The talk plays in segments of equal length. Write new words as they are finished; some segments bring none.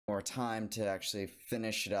more time to actually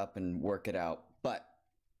finish it up and work it out. But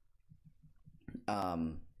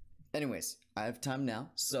anyways, I have time now,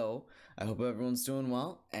 so I hope everyone's doing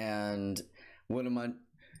well. And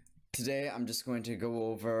today I'm just going to go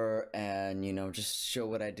over and, just show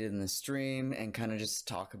what I did in the stream and kind of just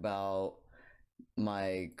talk about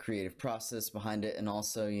my creative process behind it, and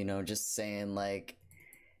also, just saying like,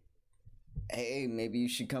 hey, maybe you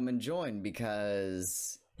should come and join,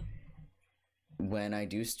 because when I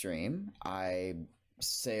do stream, I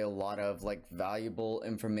say a lot of like valuable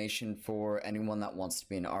information for anyone that wants to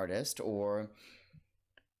be an artist, or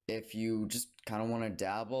if you just kind of want to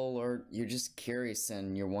dabble, or you're just curious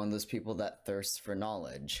and you're one of those people that thirsts for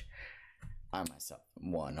knowledge. I myself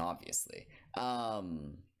am one, obviously.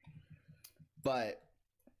 But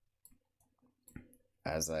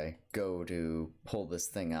as I go to pull this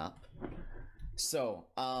thing up, so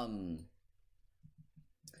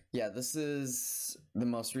yeah, this is the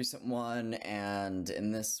most recent one, and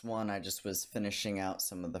in this one I just was finishing out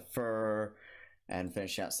some of the fur and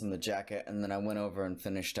finishing out some of the jacket, and then I went over and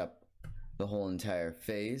finished up the whole entire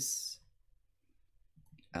face.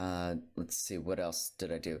 Let's see, what else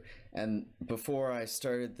did I do? And before I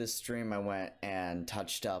started this stream, I went and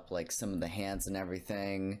touched up like some of the hands and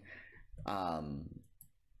everything,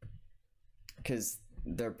 because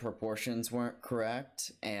their proportions weren't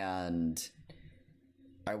correct, and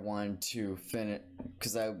I wanted to finish,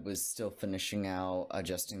 because I was still finishing out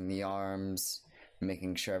adjusting the arms,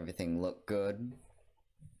 making sure everything looked good.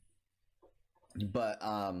 But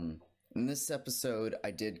in this episode,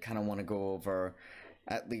 I did kind of want to go over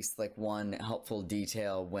at least like one helpful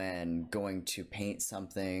detail when going to paint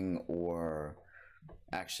something, or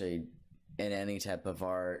actually in any type of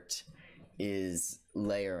art, is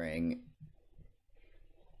layering.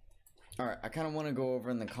 Alright, I kind of want to go over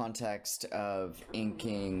in the context of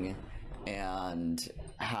inking and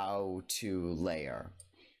how to layer,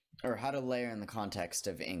 or how to layer in the context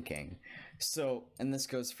of inking. So, and this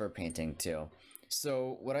goes for painting too.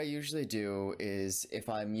 So what I usually do is, if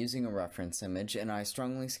I'm using a reference image, and I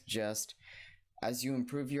strongly suggest, as you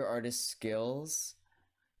improve your artist skills,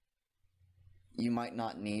 you might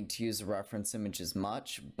not need to use a reference image as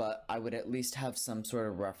much, but I would at least have some sort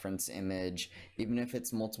of reference image, even if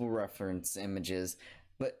it's multiple reference images,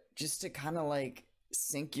 but just to kind of like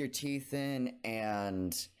sink your teeth in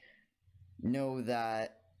and know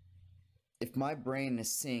that if my brain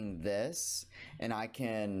is seeing this and I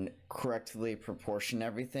can correctly proportion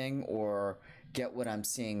everything, or get what I'm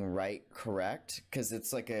seeing right correct, because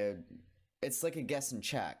it's like a guess and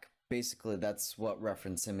check. Basically, that's what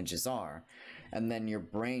reference images are. And then your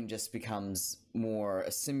brain just becomes more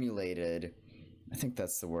assimilated, I think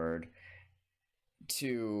that's the word,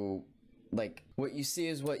 to like, what you see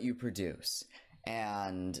is what you produce.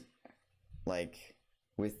 And like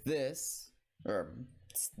with this, or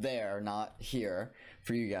it's there, not here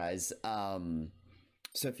for you guys.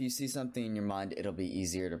 So if you see something in your mind, it'll be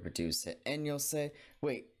easier to produce it. And you'll say,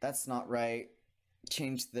 wait, that's not right.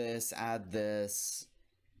 Change this, add this.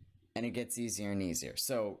 And it gets easier and easier.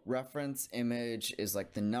 So reference image is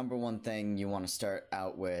like the #1 thing you want to start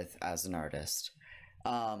out with as an artist.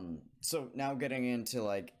 So now getting into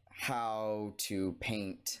like how to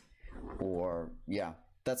paint, or yeah,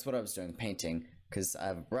 that's what I was doing, painting, because I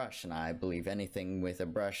have a brush, and I believe anything with a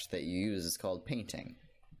brush that you use is called painting.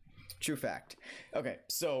 True fact. Okay,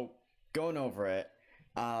 so going over it,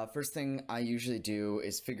 first thing I usually do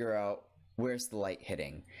is figure out where's the light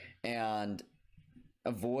hitting, and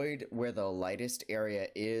avoid where the lightest area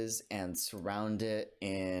is and surround it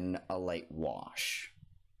in a light wash.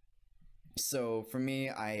 So for me,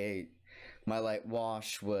 my light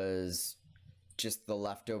wash was just the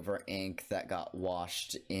leftover ink that got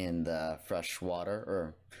washed in the fresh water,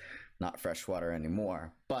 or not fresh water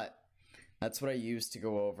anymore, but that's what I used to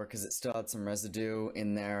go over, because it still had some residue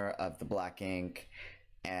in there of the black ink,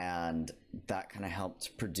 and that kind of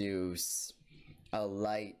helped produce a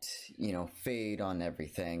light, fade on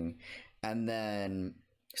everything, and then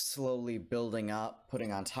slowly building up,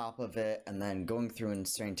 putting on top of it, and then going through and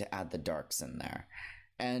starting to add the darks in there.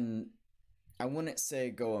 And I wouldn't say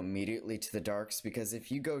go immediately to the darks, because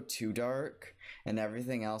if you go too dark and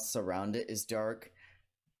everything else around it is dark,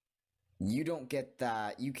 you don't get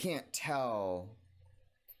that, you can't tell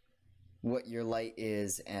what your light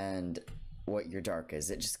is and what your dark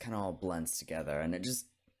is. It just kind of all blends together, and it just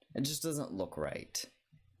doesn't look right.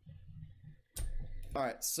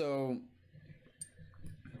 Alright, so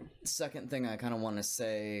second thing I kind of want to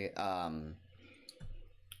say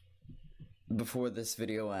before this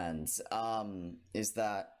video ends is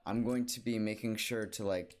that I'm going to be making sure to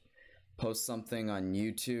like post something on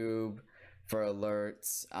YouTube for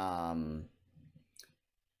alerts.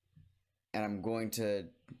 And I'm going to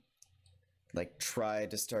like try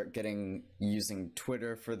to start using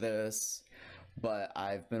Twitter for this, but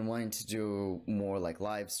I've been wanting to do more like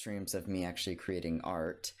live streams of me actually creating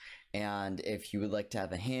art. And if you would like to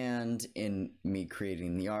have a hand in me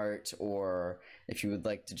creating the art, or if you would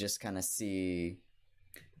like to just kind of see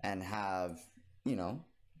and have, you know,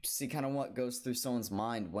 see kind of what goes through someone's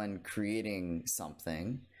mind when creating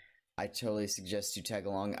something, I totally suggest you tag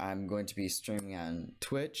along. I'm going to be streaming on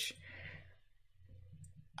Twitch.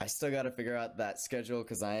 I still got to figure out that schedule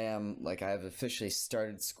because I have officially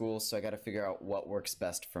started school, so I got to figure out what works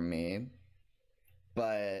best for me.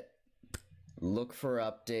 But look for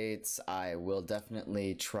updates. I will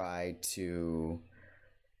definitely try to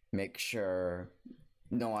make sure.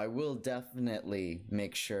 No, I will definitely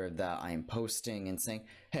make sure that I'm posting and saying,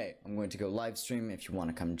 hey, I'm going to go live stream. If you want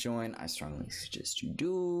to come join, I strongly suggest you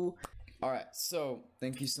do. All right, so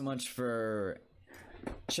thank you so much for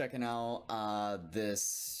checking out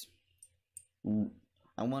this,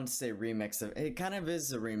 I want to say remix of, it kind of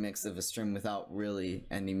is a remix of a stream without really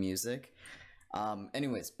any music.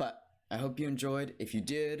 Anyways, but I hope you enjoyed. If you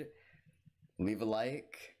did, leave a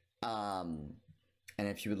like, and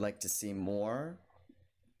if you would like to see more,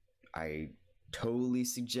 I totally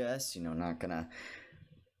suggest, you know, not gonna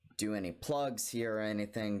do any plugs here or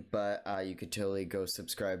anything, but you could totally go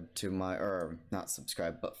subscribe to my, or not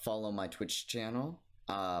subscribe, but follow my Twitch channel.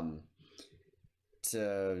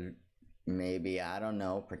 To maybe, I don't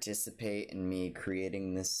know, participate in me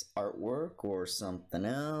creating this artwork or something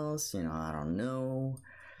else, you know, I don't know.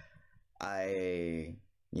 I,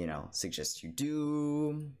 you know, suggest you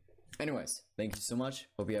do. Anyways, thank you so much.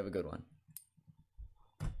 Hope you have a good one.